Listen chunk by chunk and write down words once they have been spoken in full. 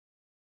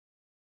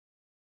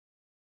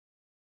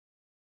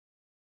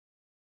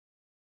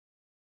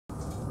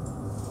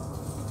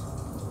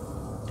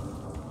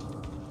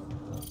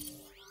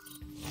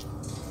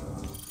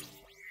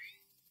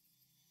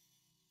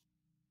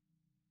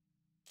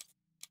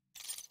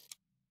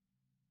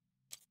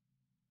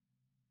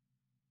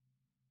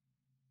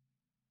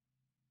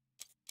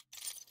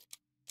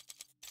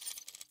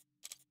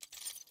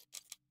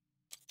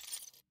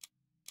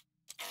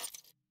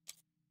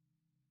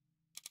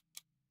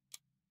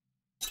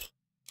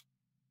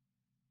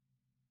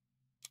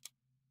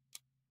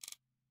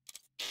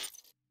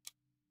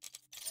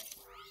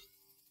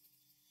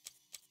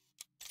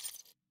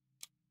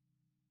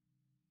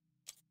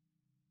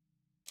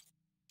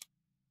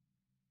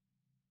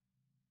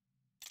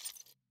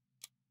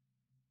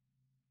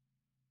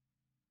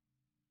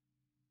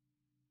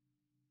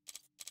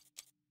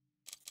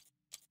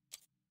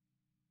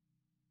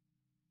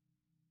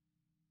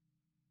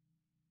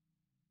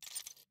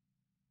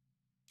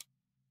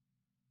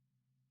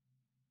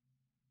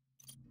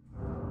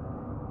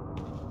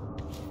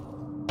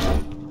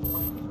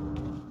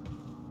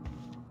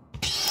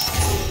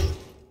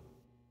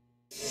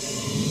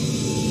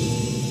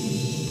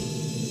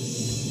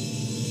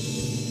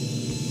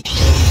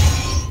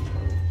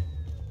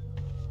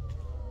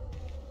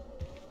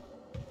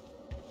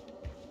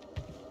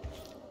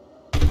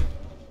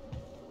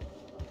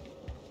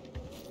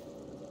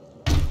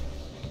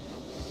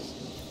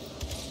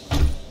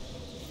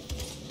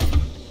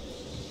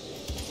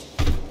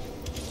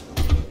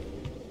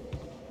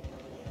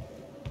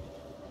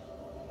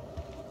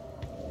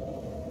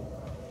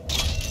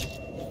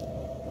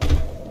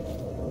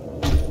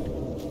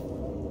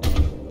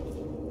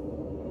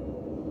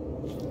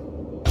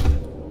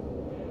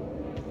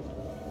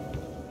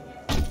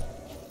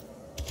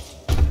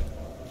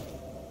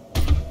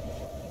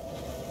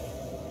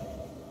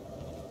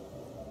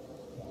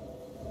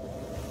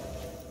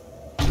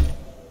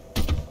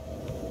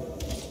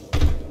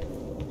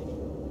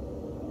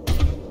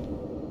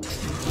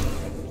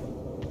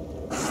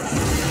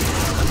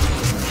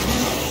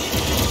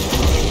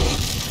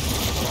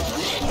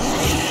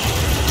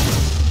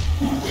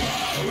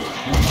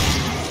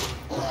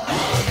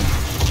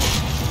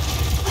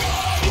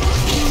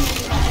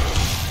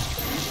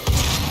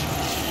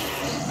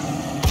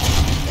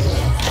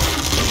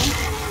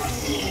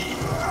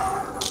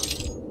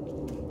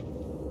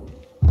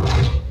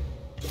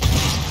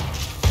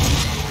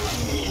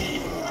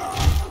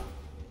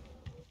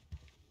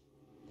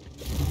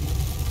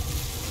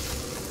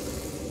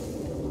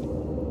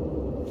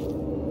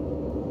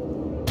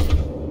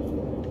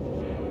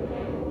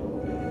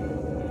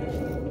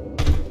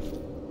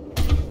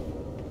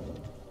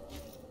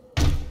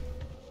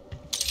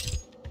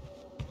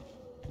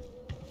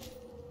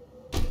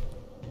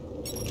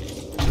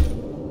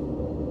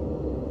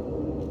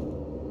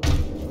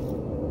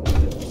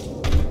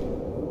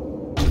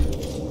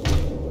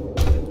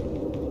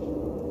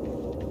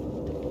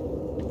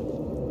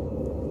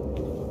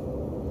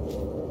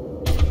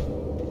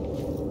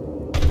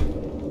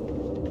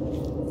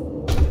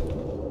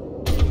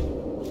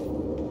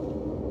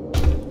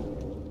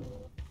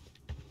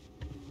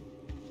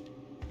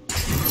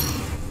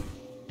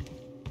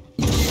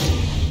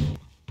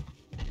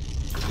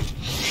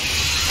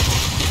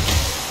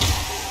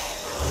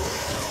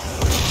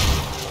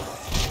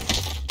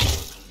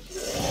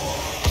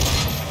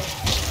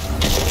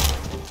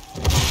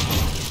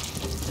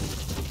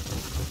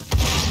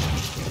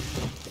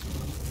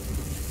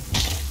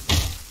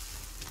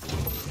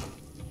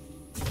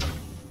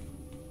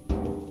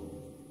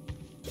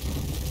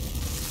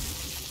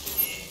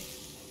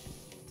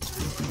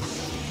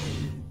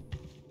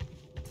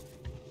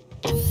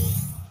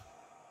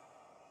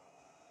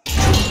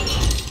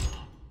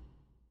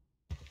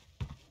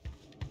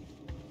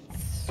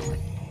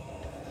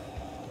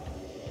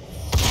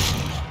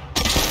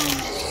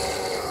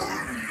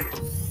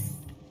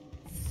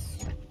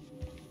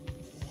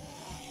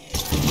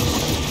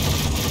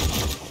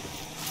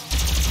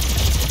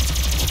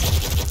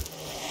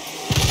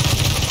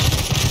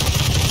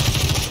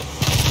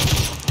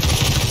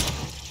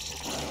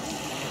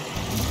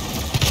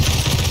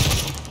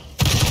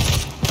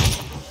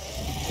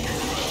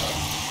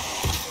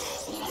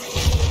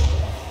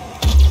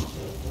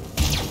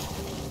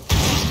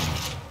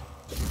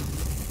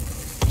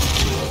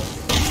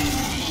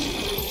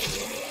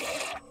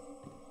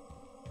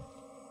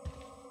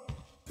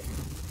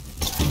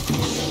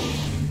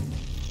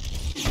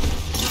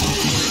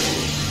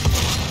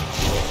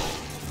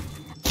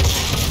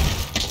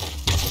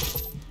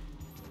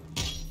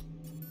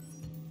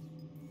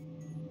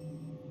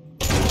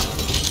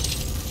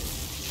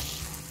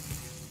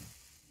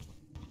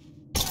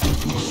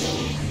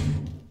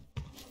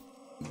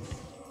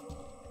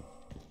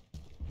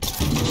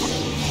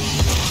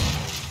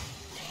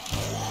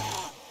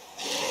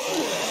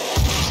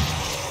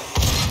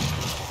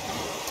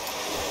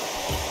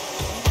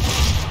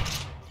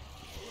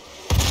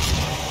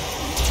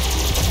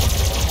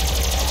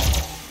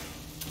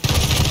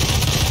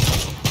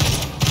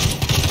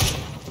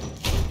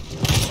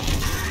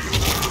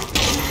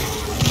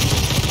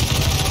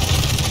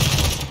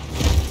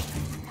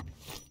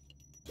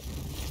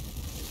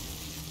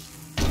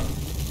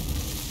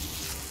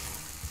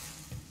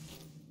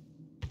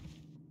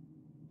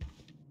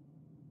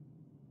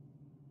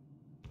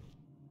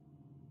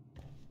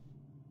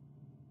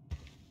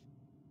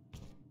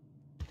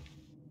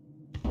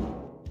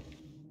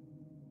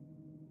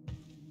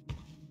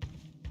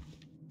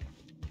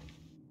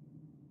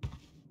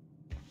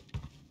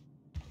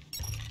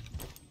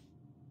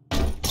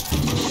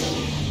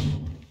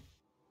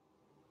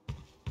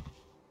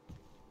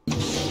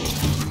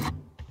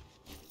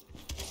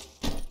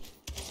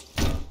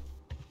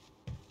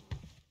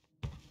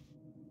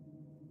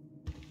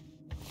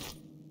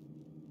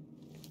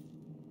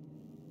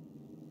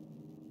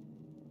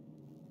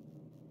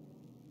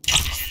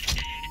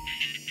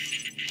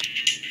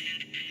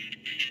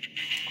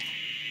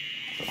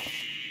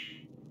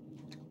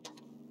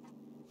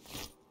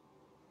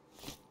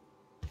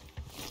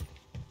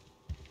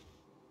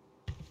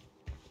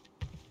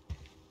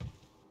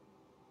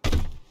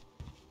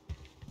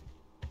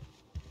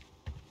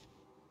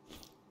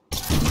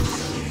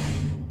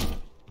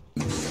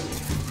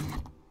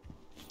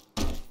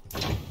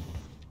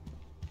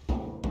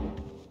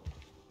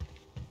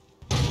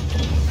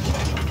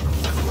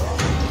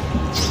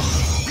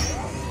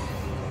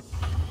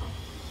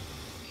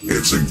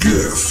It's a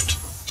gift.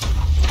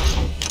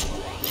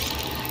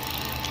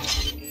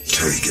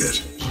 Take it.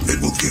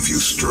 It will give you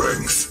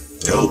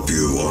strength, help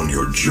you on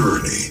your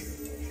journey,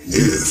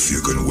 if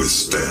you can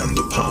withstand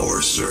the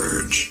power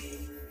surge.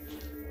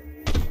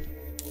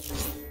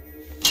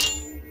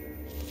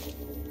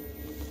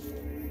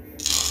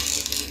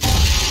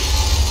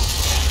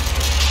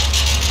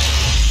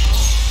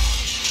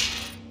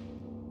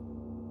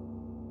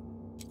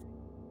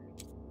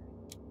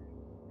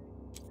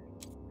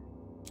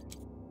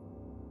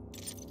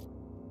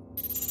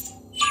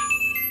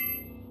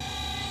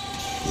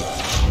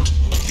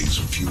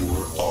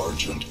 Pure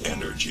Argent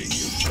energy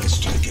you've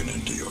just taken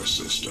into your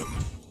system.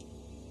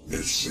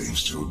 It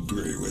seems to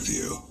agree with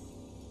you.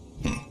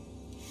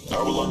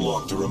 I will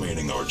unlock the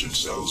remaining Argent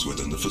cells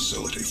within the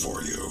facility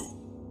for you.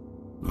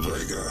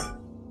 Vega,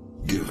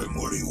 give him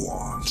what he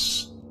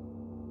wants.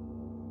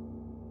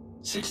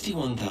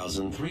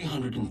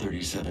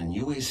 61,337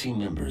 UAC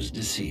members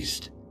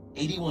deceased.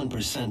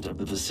 81% of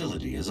the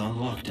facility is on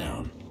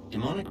lockdown.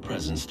 Demonic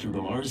presence through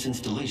the Mars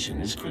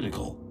installation is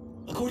critical.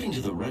 According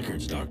to the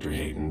records, Dr.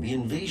 Hayden, the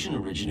invasion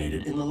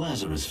originated in the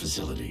Lazarus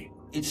facility.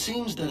 It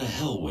seems that a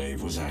hell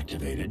wave was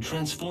activated,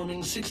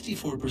 transforming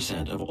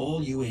 64% of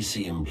all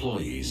UAC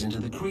employees into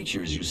the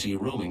creatures you see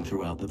roaming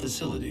throughout the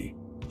facility.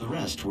 The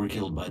rest were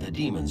killed by the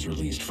demons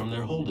released from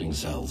their holding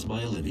cells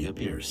by Olivia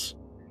Pierce.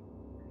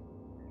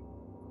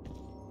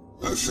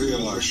 I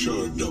feel I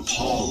should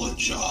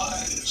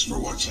apologize for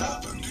what's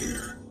happened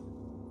here.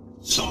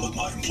 Some of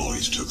my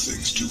employees took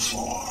things too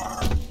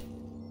far.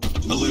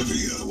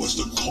 Olivia was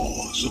the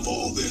cause of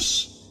all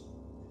this,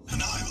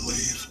 and I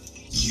believe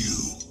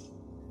you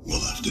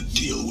will have to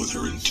deal with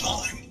her in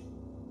time.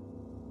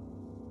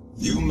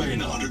 You may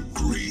not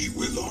agree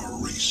with our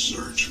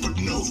research, but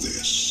know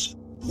this.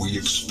 We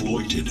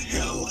exploited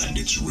Hell and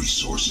its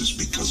resources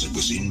because it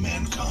was in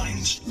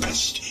mankind's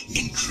best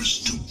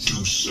interest to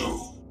do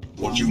so.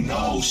 What you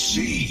now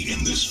see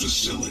in this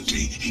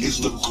facility is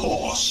the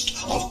cost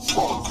of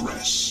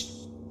progress.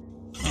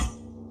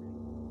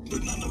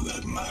 But none of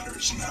that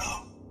matters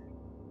now.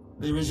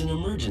 There is an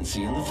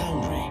emergency in the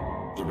foundry.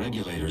 The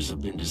regulators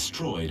have been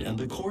destroyed and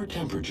the core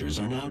temperatures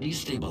are now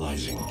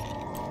destabilizing.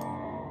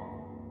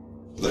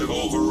 They've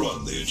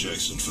overrun the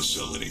adjacent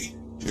facility.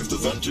 If the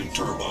venting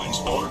turbines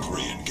aren't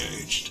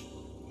re-engaged,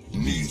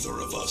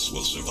 neither of us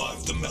will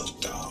survive the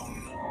meltdown.